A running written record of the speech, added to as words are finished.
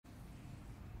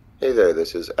Hey there,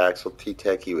 this is Axel T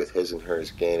Techie with His and Hers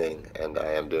Gaming, and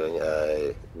I am doing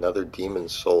another Demon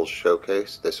Souls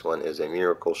showcase. This one is a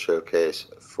Miracle showcase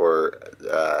for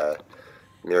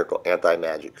Miracle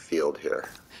Anti-Magic Field here.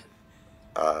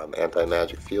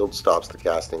 Anti-Magic Field stops the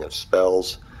casting of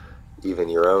spells, even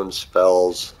your own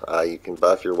spells. You can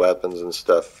buff your weapons and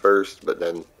stuff first, but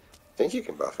then I think you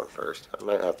can buff them first. I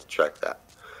might have to check that.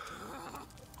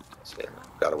 See,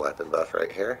 got a weapon buff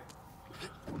right here.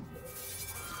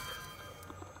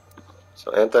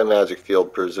 So anti-magic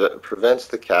field prevents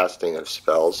the casting of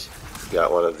spells.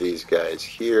 Got one of these guys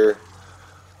here.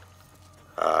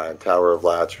 Tower of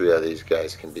Latria, these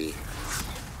guys can be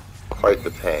quite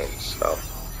the pain. So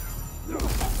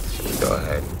go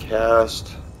ahead and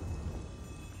cast.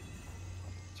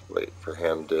 Let's wait for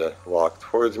him to walk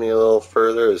towards me a little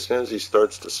further. As soon as he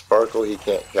starts to sparkle, he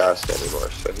can't cast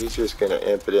anymore. So he's just going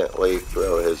to impotently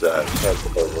throw his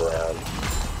tentacles around.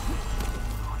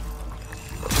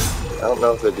 I don't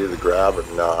know if they do the grab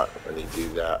or not when you do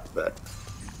that, but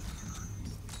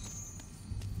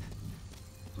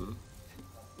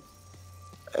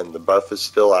and the buff is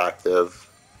still active.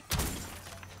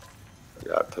 I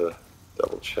got to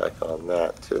double check on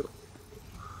that too.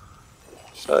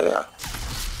 So yeah,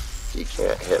 he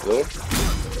can't hit me.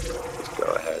 Let's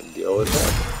go ahead and deal with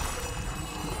that.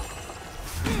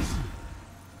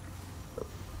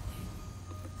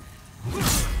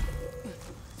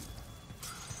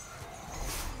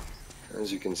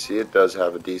 As you can see, it does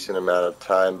have a decent amount of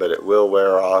time, but it will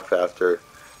wear off after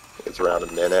it's around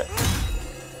a minute.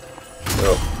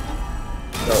 So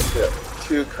don't get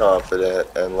too confident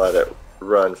and let it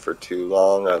run for too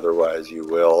long, otherwise you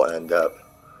will end up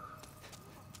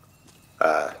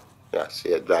yeah, see,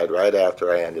 it died right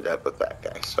after I ended up with that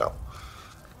guy. So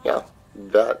yeah,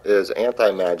 that is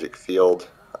Anti-Magic Field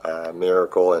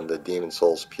Miracle in the Demon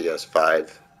Souls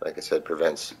PS5. Like I said,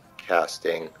 prevents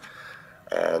casting,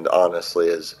 and honestly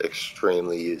is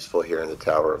extremely useful here in the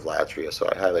Tower of Latria, so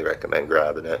I highly recommend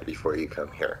grabbing it before you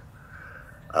come here.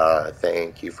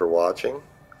 Thank you for watching.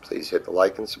 Please hit the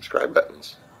like and subscribe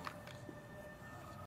buttons.